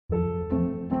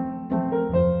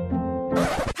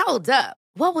Hold up.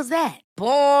 What was that?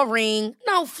 Boring.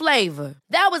 No flavor.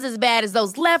 That was as bad as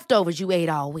those leftovers you ate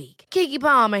all week. Keke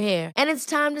Palmer here, and it's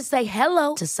time to say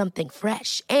hello to something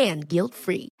fresh and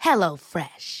guilt-free. Hello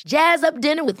Fresh. Jazz up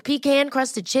dinner with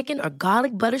pecan-crusted chicken or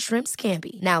garlic butter shrimp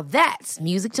scampi. Now that's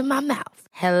music to my mouth.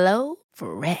 Hello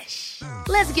Fresh.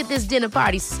 Let's get this dinner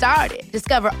party started.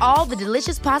 Discover all the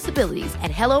delicious possibilities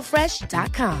at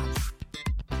hellofresh.com.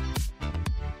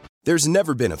 There's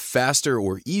never been a faster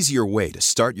or easier way to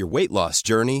start your weight loss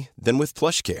journey than with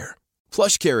PlushCare.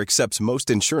 PlushCare accepts most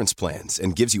insurance plans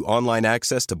and gives you online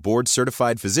access to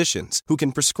board-certified physicians who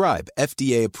can prescribe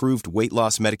FDA-approved weight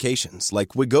loss medications like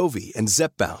Wegovy and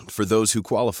Zepbound for those who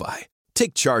qualify.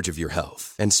 Take charge of your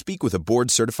health and speak with a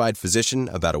board-certified physician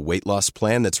about a weight loss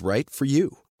plan that's right for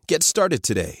you. Get started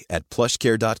today at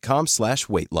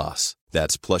plushcare.com/weight loss.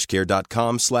 That's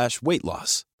plushcare.com/weight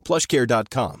loss.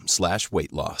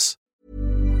 plushcare.com/weight loss.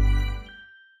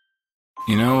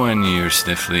 You know when you're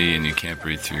sniffly and you can't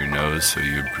breathe through your nose, so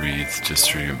you breathe just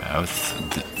through your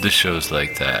mouth? This show's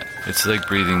like that. It's like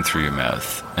breathing through your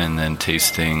mouth and then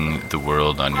tasting the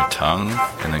world on your tongue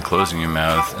and then closing your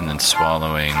mouth and then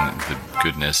swallowing the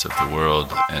goodness of the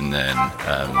world and then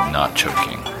not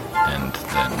choking and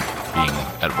then being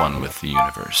at one with the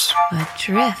universe.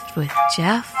 Adrift with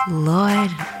Jeff, Lloyd,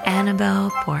 and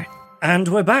Annabelle Port. And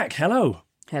we're back. Hello.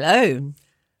 Hello.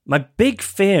 My big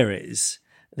fear is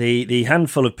the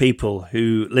handful of people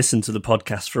who listened to the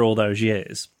podcast for all those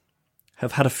years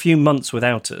have had a few months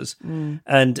without us,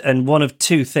 and one of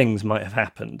two things might have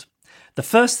happened. The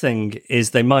first thing is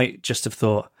they might just have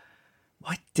thought,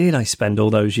 why did I spend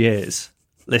all those years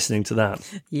listening to that?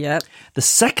 Yep. The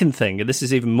second thing, and this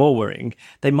is even more worrying,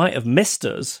 they might have missed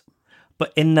us,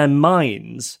 but in their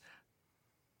minds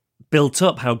built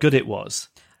up how good it was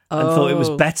and thought it was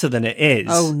better than it is.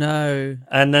 Oh, no.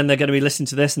 And then they're going to be listening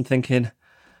to this and thinking,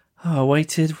 I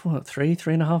waited,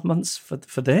 3.5 months for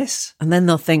this? And then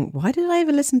they'll think, why did I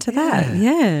ever listen to that?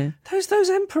 Yeah. Those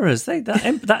emperors,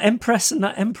 that empress and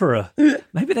that emperor,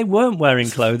 maybe they weren't wearing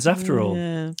clothes after all.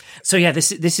 Yeah. So yeah,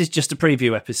 this is just a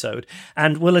preview episode,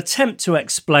 and we'll attempt to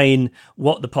explain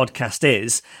what the podcast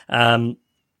is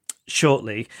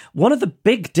shortly. One of the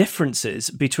big differences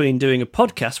between doing a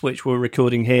podcast, which we're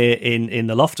recording here in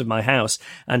the loft of my house,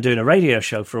 and doing a radio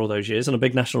show for all those years on a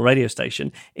big national radio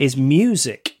station is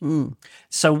music.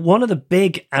 So one of the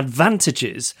big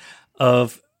advantages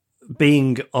of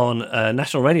being on a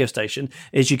national radio station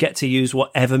is you get to use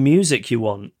whatever music you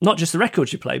want, not just the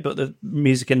records you play, but the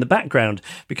music in the background,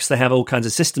 because they have all kinds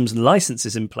of systems and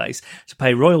licenses in place to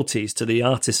pay royalties to the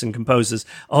artists and composers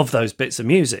of those bits of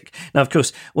music. Now, of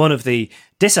course, one of the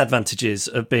disadvantages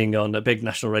of being on a big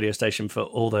national radio station for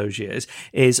all those years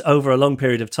is over a long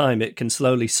period of time, it can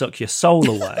slowly suck your soul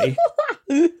away.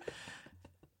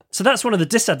 So that's one of the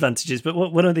disadvantages, but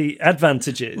one of the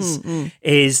advantages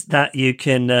is that you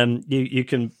can you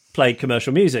can play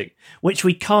commercial music, which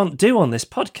we can't do on this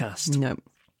podcast. No.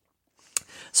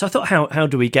 So I thought, how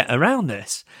do we get around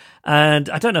this? And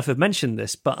I don't know if I've mentioned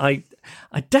this, but I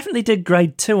definitely did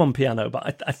grade 2 on piano,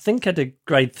 but I think I did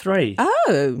grade 3.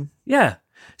 Oh. Yeah.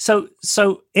 So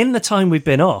in the time we've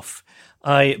been off,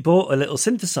 I bought a little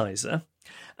synthesizer,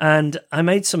 and I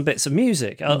made some bits of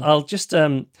music. I'll just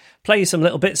play you some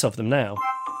little bits of them now.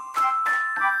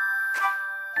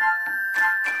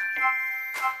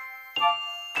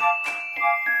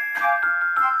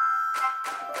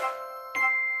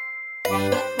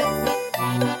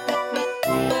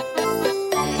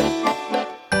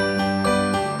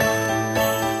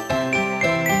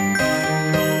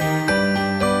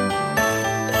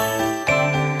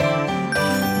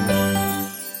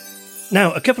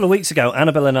 Now, a couple of weeks ago,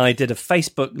 Annabelle and I did a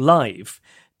Facebook Live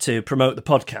to promote the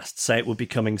podcast, say it would be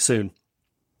coming soon.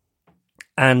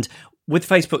 And with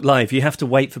Facebook Live, you have to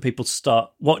wait for people to start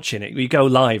watching it. You go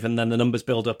live and then the numbers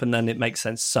build up and then it makes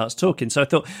sense to start talking. So I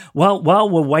thought, while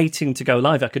we're waiting to go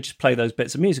live, I could just play those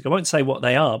bits of music. I won't say what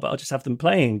they are, but I'll just have them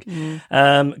playing.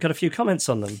 Got a few comments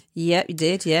on them. Yep, you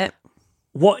did, yeah.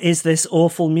 What is this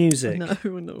awful music?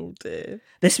 No, dear.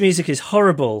 This music is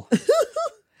horrible.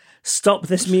 Stop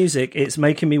this music. It's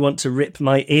making me want to rip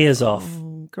my ears off.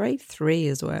 Oh, grade 3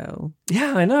 as well.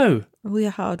 Yeah, I know. All your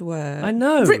hard work. I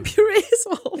know. Rip your ears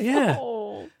off. Yeah.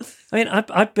 Oh. I mean,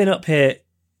 I've been up here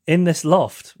in this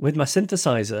loft with my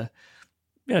synthesizer,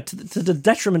 you know, to the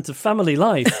detriment of family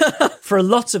life for a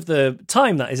lot of the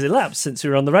time that has elapsed since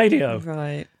we were on the radio.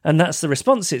 Right. And that's the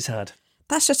response it's had.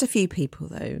 That's just a few people,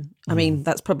 though. I mean,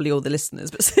 that's probably all the listeners,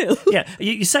 but still. Yeah,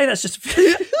 you say that's just a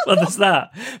few. Well, there's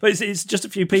that. But it's just a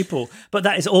few people. But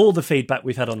that is all the feedback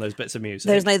we've had on those bits of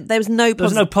music. There was no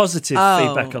positive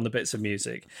feedback on the bits of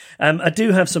music. I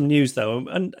do have some news, though,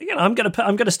 and I'm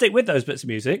going to stick with those bits of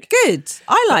music. Good.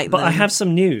 I like But them. I have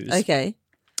some news. Okay.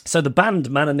 So the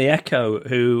band Man and the Echo,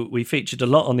 who we featured a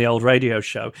lot on the old radio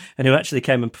show and who actually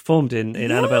came and performed in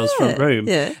Annabelle's front room,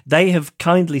 they have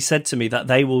kindly said to me that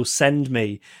they will send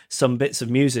me some bits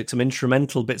of music, some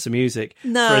instrumental bits of music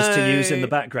for us to use in the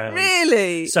background.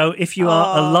 Really? So if you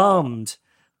are alarmed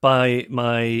by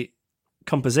my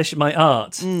composition, my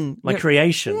art, my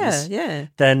creations,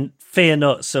 then fear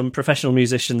not, some professional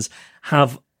musicians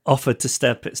have offered to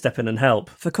step in and help.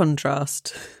 For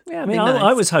contrast. Yeah, I mean,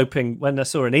 I was hoping when I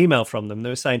saw an email from them, they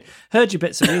were saying, heard your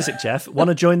bits of music, Jeff, want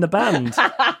to join the band?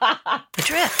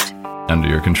 Adrift Under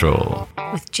your control.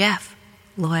 with Jeff,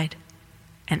 Lloyd,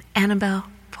 and Annabelle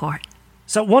Port.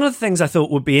 So one of the things I thought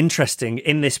would be interesting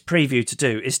in this preview to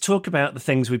do is talk about the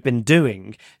things we've been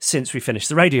doing since we finished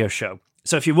the radio show.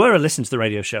 So if you were a listener to the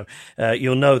radio show,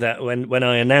 you'll know that when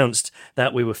I announced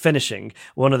that we were finishing,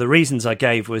 one of the reasons I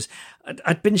gave was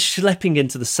I'd been schlepping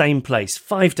into the same place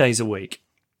 5 days a week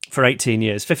for 18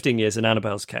 years, 15 years in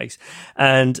Annabelle's case.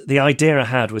 And the idea I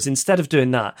had was, instead of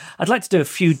doing that, I'd like to do a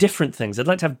few different things. I'd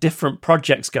like to have different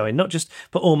projects going, not just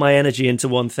put all my energy into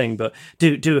one thing, but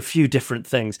do a few different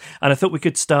things. And I thought we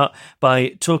could start by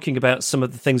talking about some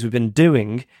of the things we've been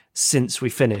doing since we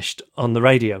finished on the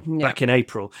radio back in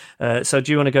April. So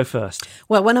do you want to go first?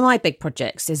 Well, one of my big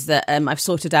projects is that I've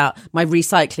sorted out my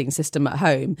recycling system at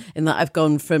home, in that I've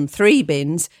gone from 3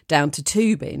 bins down to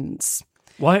 2 bins.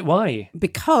 Why?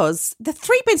 Because the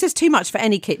 3 bins is too much for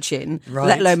any kitchen,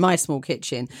 let alone my small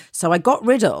kitchen. So I got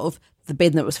rid of the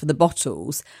bin that was for the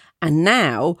bottles, and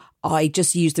now I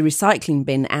just use the recycling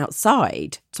bin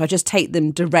outside. So I just take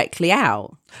them directly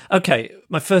out. Okay,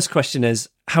 my first question is,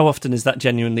 how often is that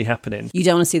genuinely happening? You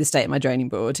don't want to see the state of my draining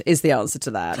board, is the answer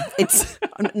to that. It's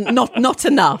not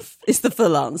enough, is the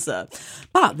full answer.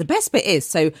 But the best bit is,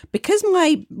 so because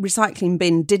my recycling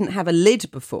bin didn't have a lid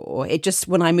before, it just,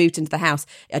 when I moved into the house,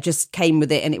 I just came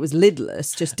with it and it was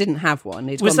lidless, just didn't have one.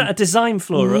 Was that a design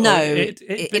flaw? No,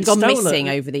 it's gone missing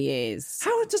over the years.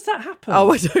 How does that happen?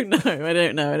 Oh, I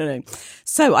don't know.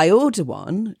 So I ordered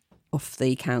one off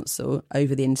the council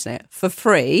over the internet for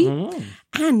free.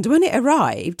 And when it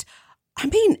arrived, I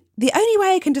mean, the only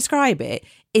way I can describe it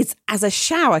is as a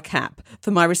shower cap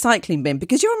for my recycling bin,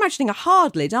 because you're imagining a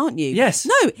hard lid, aren't you? Yes.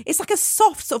 No, it's like a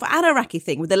soft sort of anorak-y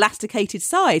thing with elasticated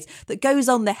sides that goes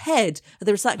on the head of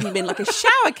the recycling bin like a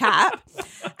shower cap.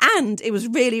 And it was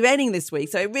really raining this week,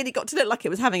 so it really got to look like it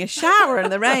was having a shower in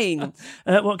the rain.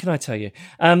 What can I tell you?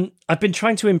 I've been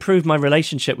trying to improve my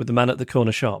relationship with the man at the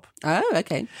corner shop. Oh,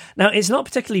 okay. Now, it's not a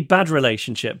particularly bad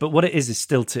relationship, but what it is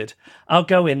stilted. I'll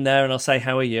go in there and I'll say,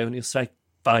 how are you? And he'll say,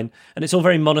 fine. And it's all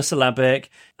very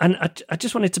monosyllabic. And I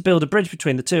just wanted to build a bridge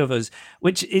between the two of us,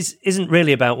 which isn't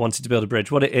really about wanting to build a bridge.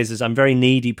 What it is I'm a very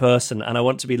needy person and I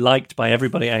want to be liked by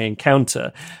everybody I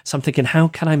encounter. So I'm thinking, how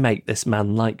can I make this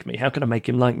man like me? How can I make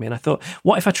him like me? And I thought,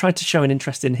 what if I tried to show an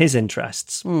interest in his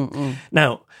interests?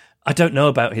 Now, I don't know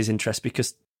about his interests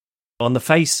because on the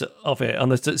face of it, on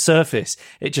the surface,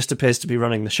 it just appears to be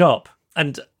running the shop.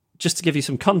 And just to give you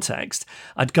some context,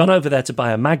 I'd gone over there to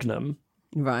buy a Magnum.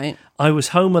 Right. I was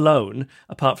home alone,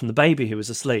 apart from the baby who was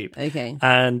asleep. Okay.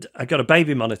 And I got a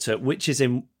baby monitor, which is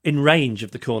in range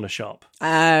of the corner shop.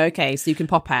 Okay, so you can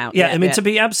pop out. Yeah, I mean, to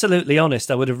be absolutely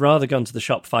honest, I would have rather gone to the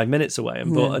shop 5 minutes away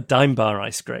and bought a Dime Bar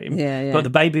ice cream. Yeah. But the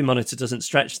baby monitor doesn't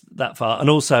stretch that far. And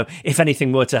also, if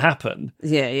anything were to happen,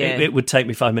 it would take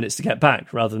me 5 minutes to get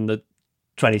back rather than the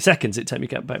 20 seconds it'd take me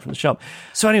to get back from the shop.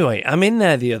 So anyway, I'm in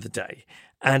there the other day.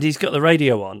 And he's got the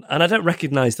radio on, and I don't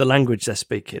recognise the language they're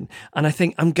speaking. And I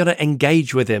think I'm going to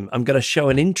engage with him. I'm going to show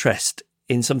an interest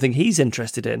in something he's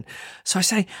interested in. So I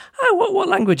say, what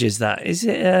language is that? Is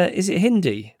it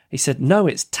Hindi? He said, no,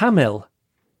 it's Tamil.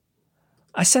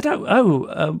 I said,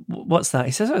 what's that?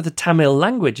 He says, the Tamil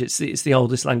language. It's the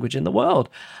oldest language in the world.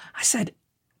 I said,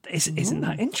 isn't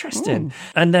that interesting?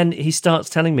 And then he starts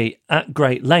telling me at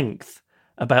great length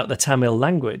about the Tamil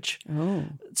language,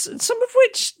 some of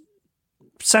which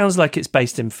sounds like it's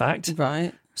based in fact.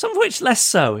 Right. Some of which less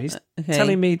so. He's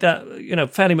telling me that,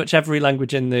 fairly much every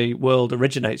language in the world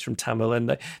originates from Tamil,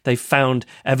 and they found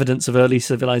evidence of early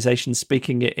civilizations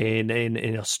speaking it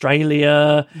in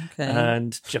Australia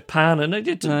and Japan.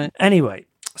 And anyway,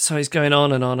 so he's going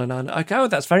on and on and on. I go,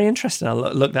 that's very interesting. I'll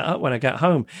look that up when I get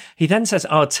home. He then says,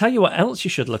 I'll tell you what else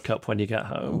you should look up when you get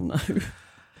home. Oh, no.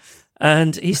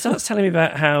 And he starts telling me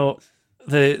about how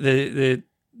the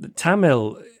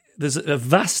Tamil, there's a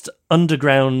vast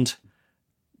underground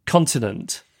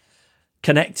continent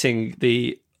connecting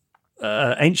the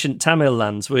ancient Tamil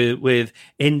lands with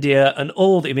India and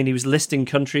all. I mean, he was listing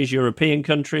countries, European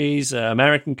countries,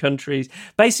 American countries,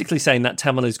 basically saying that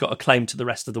Tamil has got a claim to the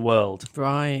rest of the world.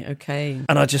 Right, okay.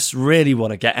 And I just really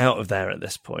want to get out of there at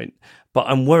this point. But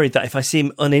I'm worried that if I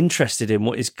seem uninterested in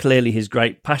what is clearly his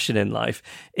great passion in life,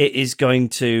 it is going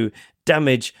to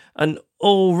damage an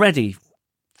already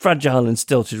fragile and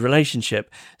stilted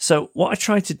relationship. So what I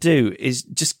try to do is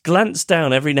just glance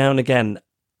down every now and again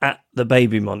at the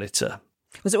baby monitor.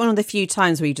 Was it one of the few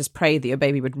times where you just prayed that your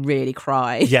baby would really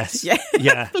cry? Yes.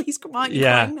 Yeah. Please cry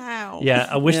now. Yeah.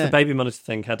 I wish the baby monitor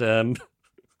thing had a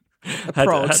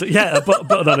prod. a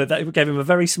button on it that gave him a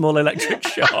very small electric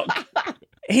shock.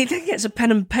 He then gets a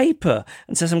pen and paper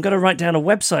and says, I'm going to write down a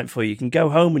website for you. You can go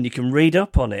home and you can read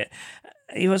up on it.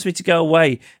 He wants me to go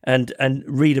away and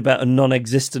read about a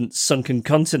non-existent sunken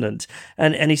continent.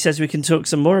 And he says we can talk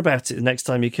some more about it the next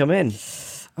time you come in.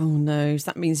 Oh, no. So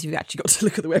that means you've actually got to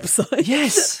look at the website.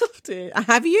 Yes.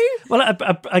 Have you? Well,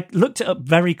 I looked it up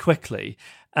very quickly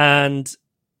and,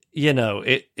 you know,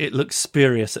 it looks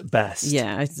spurious at best.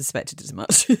 Yeah, I suspected as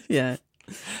much. Yeah.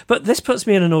 But this puts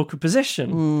me in an awkward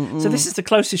position. So this is the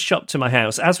closest shop to my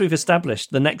house. As we've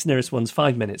established, the next nearest one's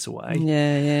 5 minutes away.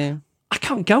 Yeah. I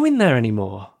can't go in there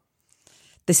anymore.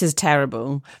 This is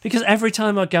terrible. Because every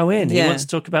time I go in, he wants to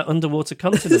talk about underwater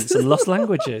continents and lost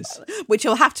languages. Which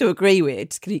you'll have to agree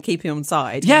with to keep him on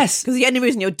side. Yes. Because the only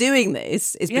reason you're doing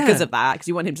this is because of that, because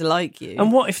you want him to like you.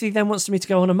 And what if he then wants me to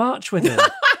go on a march with him?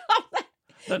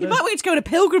 You might want to go on a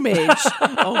pilgrimage.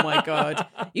 Oh, my God.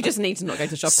 You just need to not go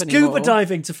to shop anymore. Scuba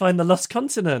diving to find the lost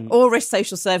continent. Or risk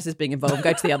social services being involved.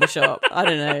 Go to the other shop. I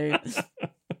don't know.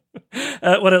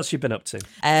 What else have you been up to?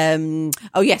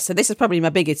 So this is probably my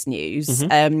biggest news.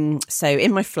 So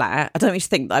in my flat, I don't want you to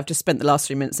think that I've just spent the last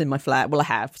 3 minutes in my flat. Well, I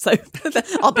have. So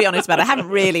I'll be honest about it. I haven't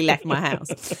really left my house.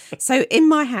 So in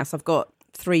my house, I've got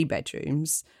 3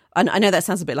 bedrooms. I know that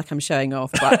sounds a bit like I'm showing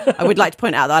off, but I would like to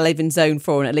point out that I live in Zone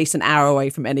 4 and at least an hour away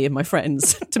from any of my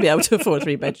friends to be able to afford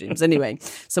 3 bedrooms. Anyway,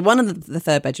 so one of the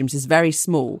third bedrooms is very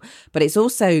small, but it's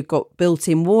also got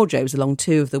built-in wardrobes along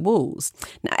 2 of the walls.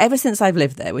 Now, ever since I've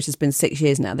lived there, which has been 6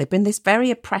 years now, they've been this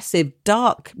very oppressive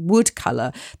dark wood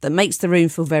colour that makes the room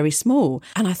feel very small.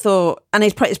 And I thought, and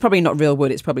it's probably not real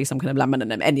wood, it's probably some kind of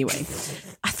laminate anyway.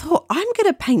 I thought, I'm going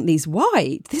to paint these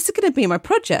white. This is going to be my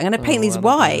project. I'm going to paint these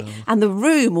white and the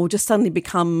room will just suddenly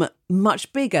become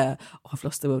much bigger. Oh, I've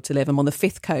lost the will to live. I'm on the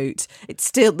 5th coat. It's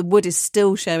still, the wood is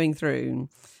still showing through.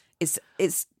 It's.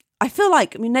 I feel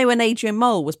like, when Adrian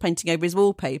Mole was painting over his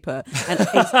wallpaper and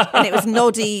it was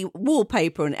noddy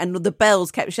wallpaper and the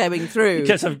bells kept showing through. You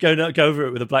kept going over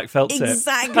it with a black felt tip.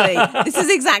 Exactly. This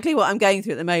is exactly what I'm going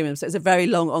through at the moment. So it's a very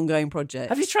long ongoing project.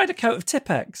 Have you tried a coat of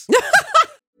Tipp-Ex?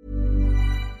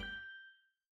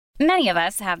 Many of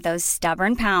us have those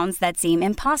stubborn pounds that seem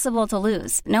impossible to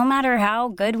lose, no matter how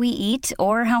good we eat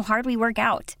or how hard we work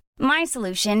out. My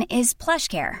solution is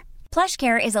PlushCare.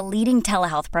 PlushCare is a leading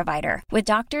telehealth provider with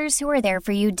doctors who are there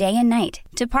for you day and night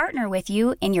to partner with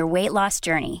you in your weight loss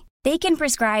journey. They can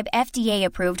prescribe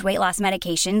FDA-approved weight loss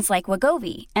medications like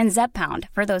Wegovy and Zepbound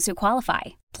for those who qualify.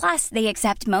 Plus, they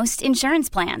accept most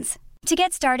insurance plans. To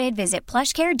get started, visit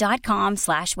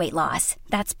plushcare.com/weightloss.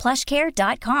 That's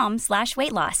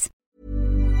plushcare.com/weightloss.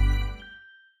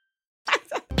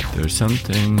 There are some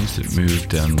things that move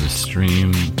down the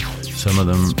stream. Some of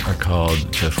them are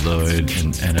called Jeff Lloyd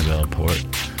and Annabelle Port.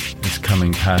 It's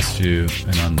coming past you,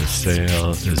 and on the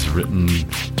sail is written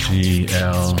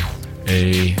GLAP,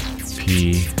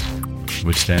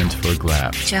 which stands for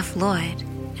GLAP. Jeff Lloyd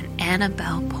and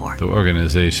Annabelle Port. The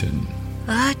organization.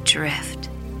 Adrift.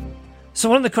 So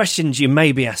one of the questions you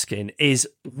may be asking is,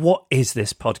 what is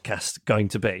this podcast going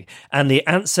to be? And the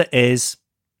answer is,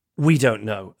 we don't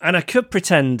know. And I could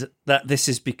pretend that this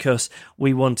is because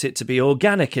we want it to be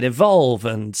organic and evolve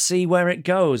and see where it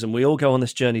goes, and we all go on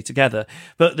this journey together.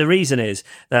 But the reason is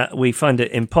that we find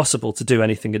it impossible to do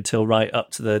anything until right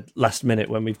up to the last minute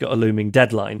when we've got a looming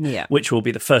deadline, which will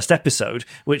be the first episode,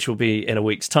 which will be in a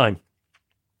week's time.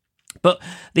 But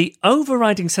the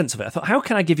overriding sense of it, I thought, how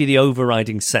can I give you the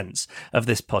overriding sense of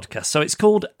this podcast? So it's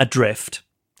called Adrift.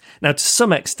 Now, to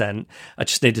some extent, I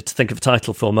just needed to think of a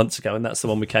title 4 months ago, and that's the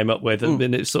one we came up with.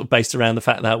 And it's sort of based around the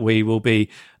fact that we will be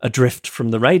adrift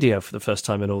from the radio for the first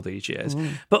time in all these years.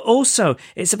 But also,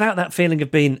 it's about that feeling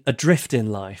of being adrift in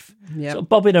life, sort of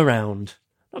bobbing around,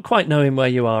 not quite knowing where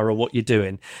you are or what you're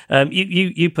doing.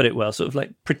 You put it well, sort of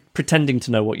like pretending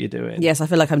to know what you're doing. Yes, I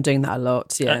feel like I'm doing that a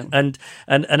lot, yeah. And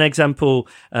an example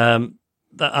that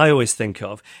I always think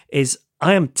of is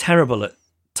I am terrible at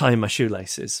tying my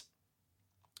shoelaces.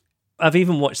 I've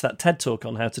even watched that TED Talk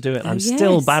on how to do it. I'm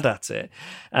still bad at it.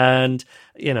 And,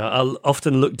 I'll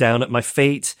often look down at my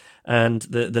feet and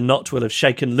the knot will have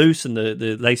shaken loose and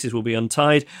the laces will be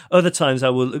untied. Other times I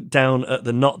will look down at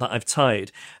the knot that I've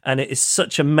tied and it is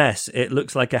such a mess. It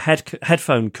looks like a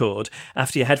headphone cord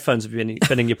after your headphones have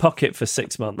been in your pocket for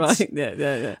 6 months. Right,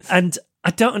 yeah. And I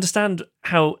don't understand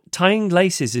how tying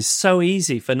laces is so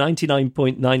easy for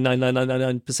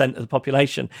 99.99999% of the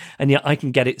population, and yet I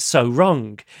can get it so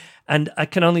wrong. And I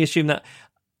can only assume that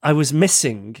I was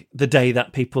missing the day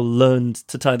that people learned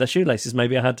to tie their shoelaces.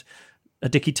 Maybe I had a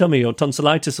dicky tummy or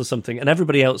tonsillitis or something, and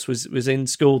everybody else was in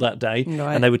school that day,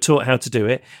 right. and they were taught how to do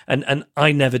it, and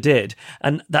I never did.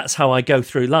 And that's how I go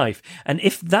through life. And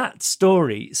if that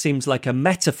story seems like a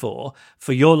metaphor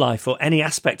for your life or any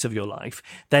aspect of your life,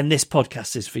 then this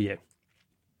podcast is for you.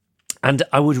 And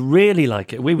I would really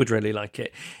like it, we would really like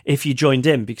it, if you joined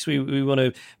in, because we want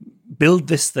to build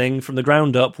this thing from the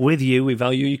ground up with you. We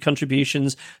value your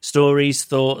contributions, stories,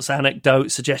 thoughts,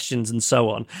 anecdotes, suggestions, and so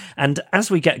on. And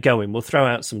as we get going, we'll throw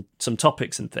out some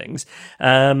topics and things.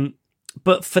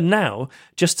 But for now,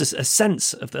 just a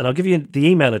sense of, and I'll give you the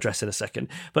email address in a second,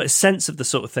 but a sense of the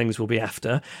sort of things we'll be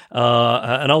after.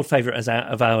 An old favourite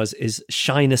of ours is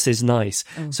shyness is nice.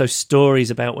 So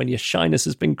stories about when your shyness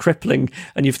has been crippling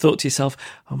and you've thought to yourself,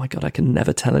 oh my God, I can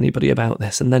never tell anybody about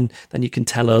this. And then you can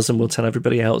tell us and we'll tell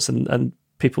everybody else, and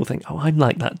people think, oh, I'm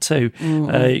like that too.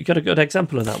 You got a good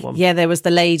example of that one? Yeah, there was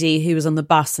the lady who was on the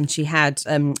bus and she had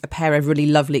a pair of really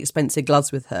lovely, expensive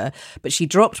gloves with her, but she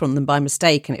dropped one of them by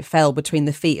mistake and it fell between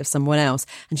the feet of someone else.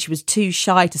 And she was too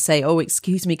shy to say, oh,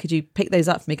 excuse me, could you pick those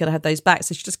up for me? Could I have those back?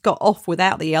 So she just got off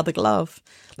without the other glove,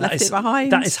 left it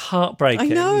behind. That is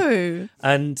heartbreaking. I know.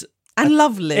 And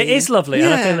lovely. It is lovely. Yeah.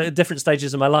 And I feel at different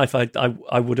stages of my life,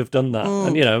 I would have done that.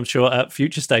 And, I'm sure at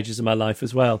future stages of my life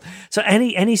as well. So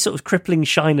any sort of crippling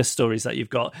shyness stories that you've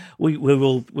got,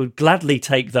 we'll gladly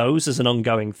take those as an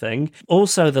ongoing thing.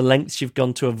 Also, the lengths you've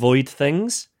gone to avoid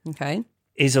things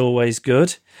is always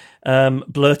good.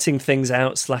 Blurting things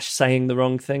out / saying the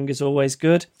wrong thing is always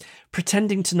good.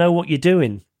 Pretending to know what you're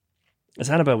doing,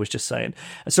 as Annabelle was just saying.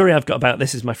 A story I've got about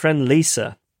this is my friend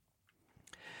Lisa,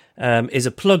 is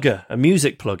a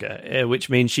music plugger, which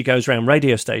means she goes around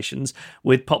radio stations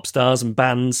with pop stars and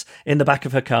bands in the back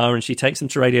of her car, and she takes them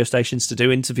to radio stations to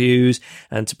do interviews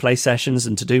and to play sessions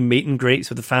and to do meet and greets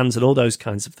with the fans and all those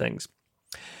kinds of things.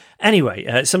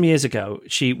 Anyway, some years ago,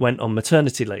 she went on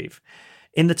maternity leave.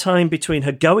 In the time between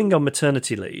her going on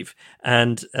maternity leave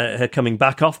and her coming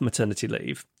back off maternity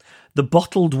leave, the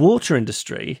bottled water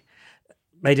industry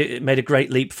made a great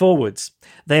leap forwards.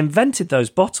 They invented those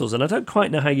bottles, and I don't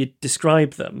quite know how you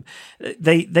describe them.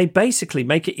 They basically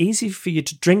make it easy for you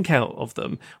to drink out of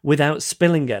them without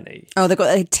spilling any. Oh, they've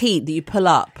got a teat that you pull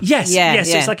up. Yes.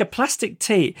 It's like a plastic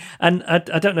teat. And I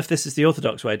don't know if this is the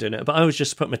orthodox way of doing it, but I always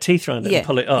just put my teeth around it and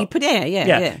pull it up. You put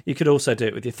yeah. You could also do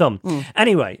it with your thumb.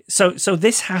 Anyway, so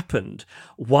this happened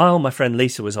while my friend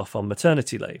Lisa was off on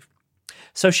maternity leave.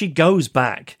 So she goes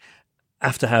back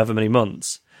after however many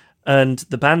months, and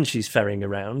the band she's ferrying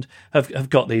around have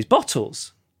got these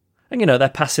bottles. And, they're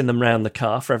passing them round the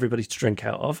car for everybody to drink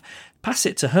out of. Pass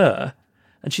it to her,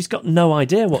 and she's got no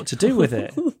idea what to do with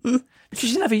it. Because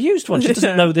she's never used one. She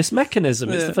doesn't know this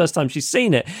mechanism. It's the first time she's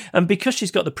seen it. And because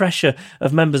she's got the pressure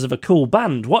of members of a cool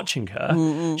band watching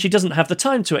her, she doesn't have the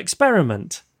time to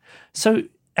experiment. So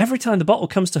every time the bottle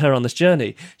comes to her on this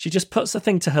journey, she just puts the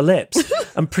thing to her lips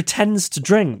and pretends to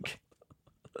drink.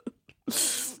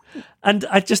 And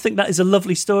I just think that is a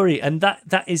lovely story, and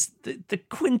that is the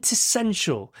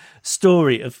quintessential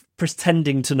story of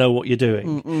pretending to know what you're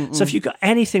doing. So if you've got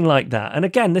anything like that, and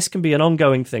again, this can be an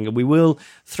ongoing thing, and we will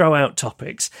throw out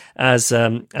topics as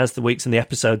the weeks and the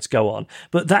episodes go on.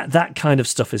 But that kind of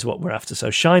stuff is what we're after. So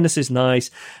shyness is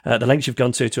nice, the lengths you've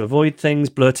gone to avoid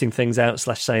things, blurting things out /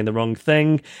 saying the wrong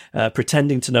thing,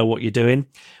 pretending to know what you're doing.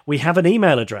 We have an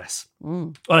email address.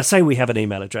 Well, I say we have an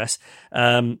email address.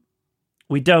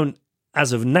 We don't,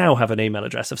 as of now, have an email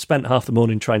address. I've spent half the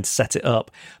morning trying to set it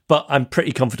up, but I'm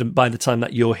pretty confident by the time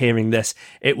that you're hearing this,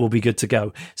 it will be good to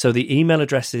go. So the email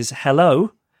address is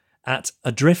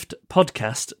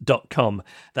hello@adriftpodcast.com.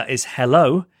 That is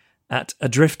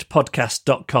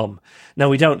hello@adriftpodcast.com. Now,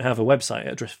 we don't have a website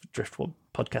at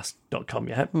adriftpodcast.com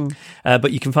yet,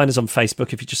 but you can find us on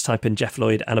Facebook if you just type in Jeff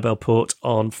Lloyd, Annabelle Port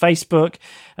on Facebook.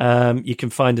 You can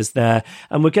find us there,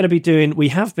 and we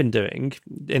have been doing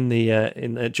during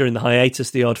the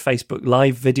hiatus the odd Facebook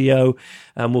Live video,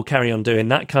 and we'll carry on doing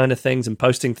that kind of things and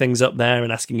posting things up there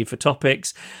and asking you for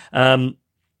topics.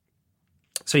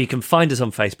 So you can find us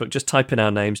on Facebook. Just type in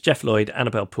our names, Jeff Lloyd,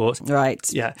 Annabelle Port. Right.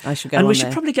 Yeah. I should go and on we should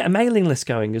there. probably get a mailing list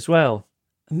going as well.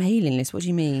 A mailing list? What do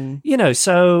you mean? You know,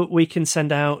 so we can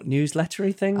send out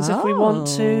newslettery things if we want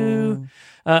to.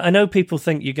 I know people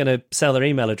think you're going to sell their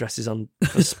email addresses on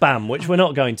for spam, which we're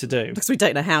not going to do. Because we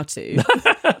don't know how to.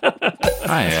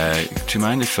 Hi, do you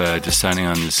mind if just signing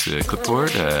on this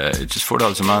clipboard? It's just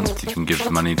 $4 a month. You can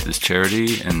give money to this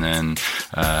charity, and then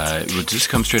it will just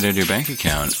come straight out of your bank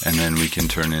account, and then we can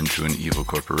turn into an evil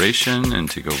corporation and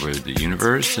take over the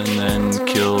universe, and then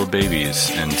kill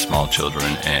babies and small children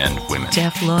and women.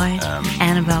 Jeff Lloyd,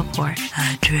 Annabelle Port,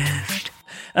 Adrift.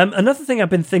 Another thing I've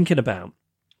been thinking about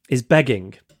is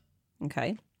begging.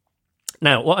 Okay.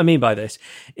 Now, what I mean by this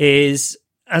is,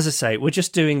 as I say, we're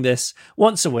just doing this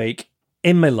once a week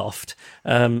in my loft,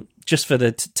 just for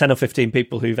the 10 or 15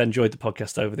 people who've enjoyed the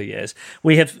podcast over the years.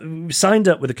 We have signed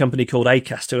up with a company called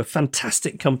Acast, who are a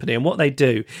fantastic company, and what they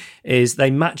do is they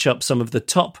match up some of the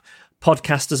top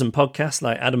podcasters and podcasts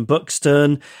like Adam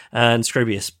Buxton and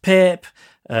Scroobius Pip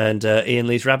and Ian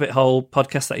Lee's Rabbit Hole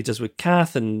podcast that he does with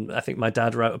Kath, and I think My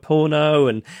Dad Wrote a Porno,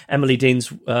 and Emily Dean's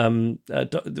the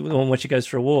one where she goes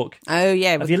for a walk. Oh,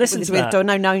 yeah. Have you listened to that?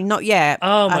 No, not yet.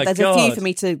 Oh, my There's God. a few for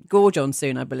me to gorge on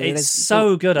soon, I believe. It's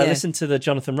so good. Yeah. I listened to the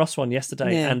Jonathan Ross one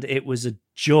yesterday, Yeah. and it was a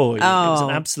joy. It was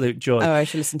an absolute joy. Oh, I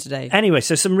should listen today. Anyway,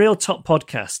 so some real top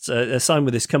podcasts are signed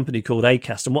with this company called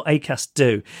Acast, and what Acast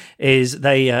do is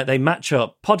they match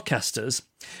up podcasters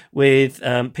with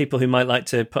people who might like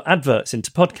to put adverts into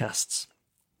podcasts.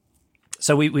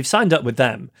 So we've signed up with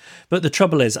them, but the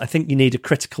trouble is, I think you need a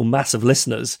critical mass of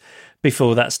listeners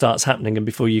before that starts happening, and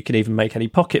before you can even make any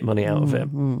pocket money out of it.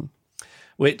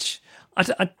 Which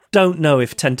I don't know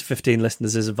if 10 to 15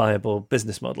 listeners is a viable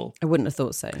business model. I wouldn't have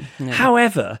thought so. No.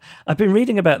 However, I've been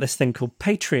reading about this thing called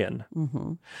Patreon.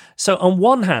 Mm-hmm. So on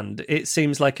one hand, it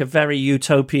seems like a very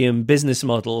utopian business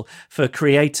model for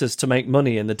creators to make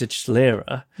money in the digital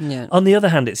era. Yeah. On the other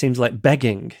hand, it seems like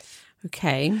begging.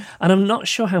 Okay. And I'm not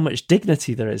sure how much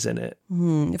dignity there is in it.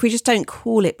 If we just don't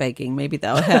call it begging, maybe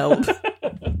that'll help.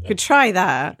 Could try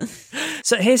that.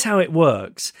 So here's how it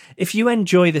works. If you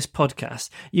enjoy this podcast,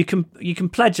 you can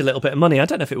pledge a little bit of money. I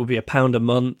don't know if it will be £1 a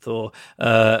month or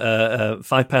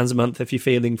 £5 a month if you're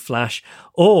feeling flash,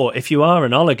 or if you are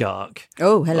an oligarch.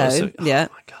 Oh, hello. Yeah.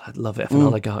 Oh my God, I'd love it if an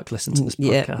oligarch listened to this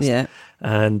podcast Yeah.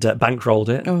 and bankrolled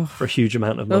it for a huge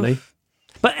amount of money.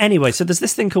 But anyway, so there's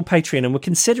this thing called Patreon, and we're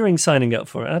considering signing up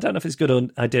for it. I don't know if it's a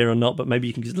good idea or not, but maybe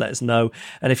you can just let us know.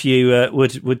 And if you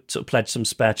would sort of pledge some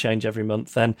spare change every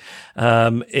month, then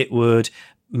it would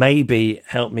maybe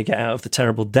help me get out of the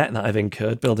terrible debt that I've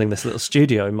incurred building this little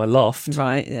studio in my loft.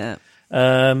 Right, yeah.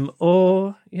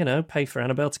 Or, you know, pay for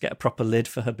Annabelle to get a proper lid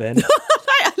for her bin.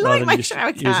 I rather like than my just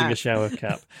shower cap. using a shower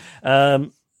cap.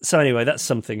 So anyway, that's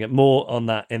something. More on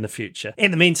that in the future. In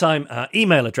the meantime, our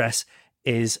email address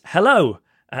is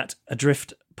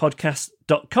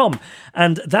hello@adriftpodcast.com.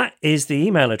 And that is the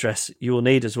email address you will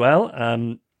need as well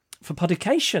for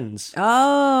Podications.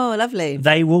 Oh, lovely.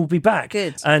 They will be back.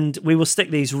 Good. And we will stick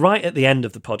these right at the end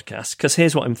of the podcast, because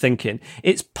here's what I'm thinking.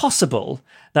 It's possible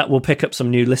that we'll pick up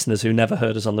some new listeners who never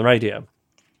heard us on the radio.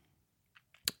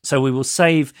 So we will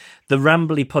save the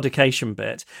rambly podication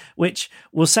bit, which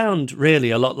will sound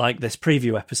really a lot like this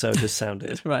preview episode has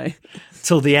sounded. Right.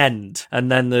 Till the end.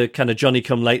 And then the kind of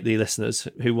Johnny-come-lately listeners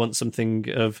who want something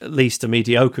of at least a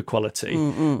mediocre quality,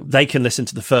 they can listen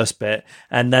to the first bit.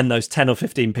 And then those 10 or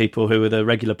 15 people who are the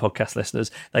regular podcast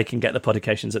listeners, they can get the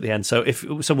podications at the end. So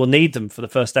we'll need them for the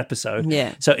first episode.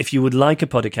 Yeah. So if you would like a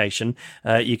podication,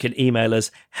 you can email us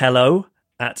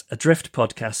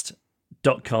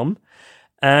hello@adriftpodcast.com.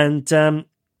 And I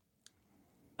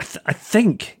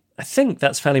think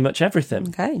that's fairly much everything.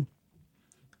 Okay.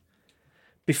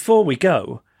 Before we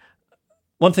go,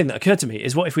 one thing that occurred to me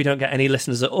is, what if we don't get any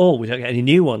listeners at all? We don't get any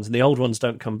new ones, and the old ones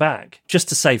don't come back. Just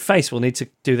to save face, we'll need to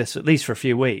do this at least for a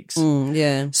few weeks.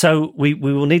 Yeah. So we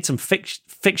will need some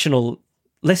fictional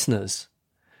listeners.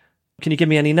 Can you give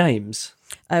me any names?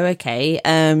 Oh, okay.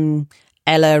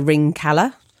 Ella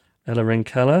Ringcalla. Ella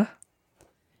Ringcalla.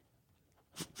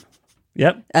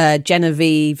 Yep.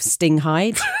 Genevieve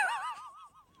Stinghyde.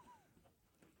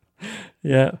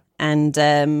 Yeah.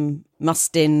 And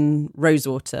Mustin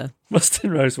Rosewater.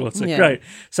 Mustin Rosewater. Yeah. Great.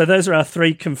 So those are our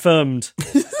 3 confirmed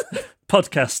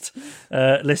podcast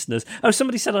listeners. Oh,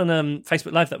 somebody said on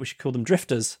Facebook Live that we should call them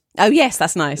drifters. Oh, yes,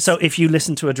 that's nice. So if you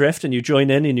listen to a drift and you join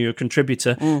in and you're a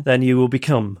contributor, then you will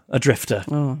become a drifter.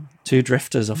 2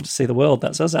 drifters off to see the world.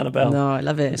 That's us, Annabelle. No, I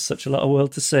love it. There's such a lot of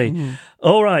world to see.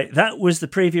 All right, that was the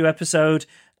preview episode,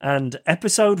 and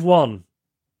episode 1,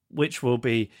 which will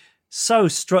be so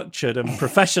structured and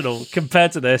professional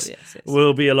compared to this, Yes.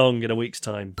 will be along in a week's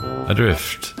time.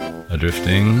 Adrift.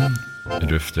 Adrifting. A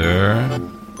drifter.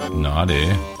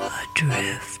 Naughty.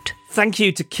 Adrift. Thank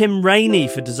you to Kim Rainey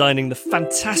for designing the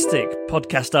fantastic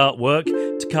podcast artwork,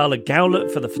 to Carla Gowlett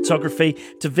for the photography,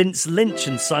 to Vince Lynch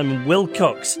and Simon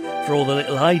Wilcox for all the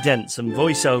little idents and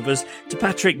voiceovers, to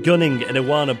Patrick Gunning and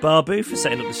Iwana Babu for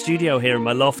setting up the studio here in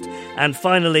my loft, and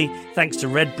finally, thanks to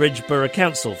Redbridge Borough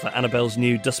Council for Annabelle's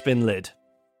new dustbin lid.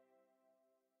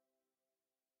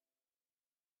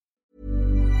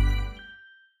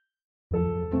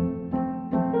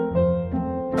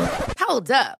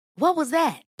 Hold up. What was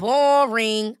that?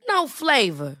 Boring. No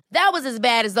flavor. That was as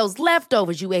bad as those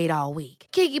leftovers you ate all week.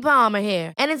 Keke Palmer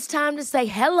here, and it's time to say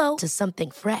hello to something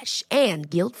fresh and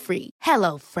guilt-free.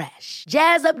 Hello Fresh.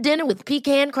 Jazz up dinner with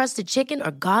pecan-crusted chicken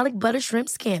or garlic butter shrimp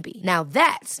scampi. Now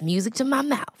that's music to my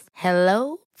mouth.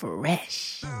 Hello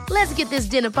Fresh. Let's get this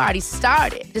dinner party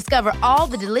started. Discover all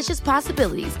the delicious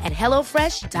possibilities at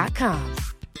hellofresh.com.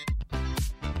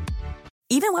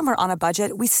 Even when we're on a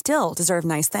budget, we still deserve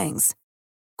nice things.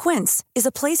 Quince is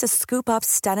a place to scoop up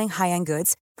stunning high-end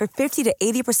goods for 50 to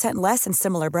 80% less than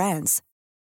similar brands.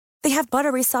 They have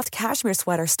buttery soft cashmere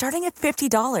sweaters starting at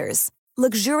 $50,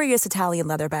 luxurious Italian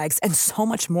leather bags, and so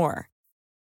much more.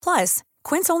 Plus,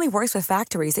 Quince only works with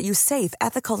factories that use safe,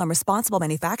 ethical, and responsible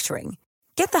manufacturing.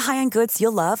 Get the high-end goods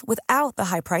you'll love without the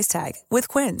high price tag with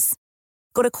Quince.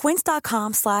 Go to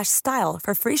quince.com/style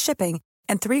for free shipping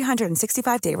and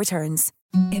 365-day returns.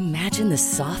 Imagine the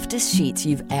softest sheets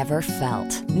you've ever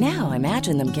felt. Now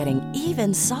imagine them getting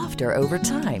even softer over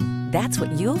time. That's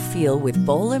what you'll feel with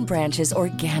Boll & Branch's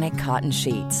organic cotton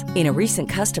sheets. In a recent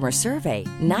customer survey,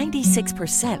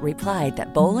 96% replied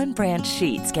that Boll & Branch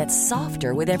sheets get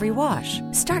softer with every wash.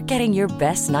 Start getting your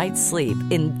best night's sleep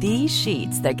in these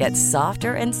sheets that get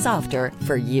softer and softer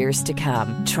for years to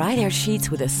come. Try their sheets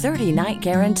with a 30-night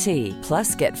guarantee.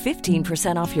 Plus, get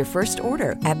 15% off your first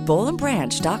order at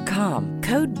bollandbranch.com.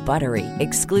 Code BUTTERY.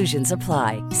 Exclusions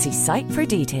apply. See site for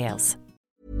details.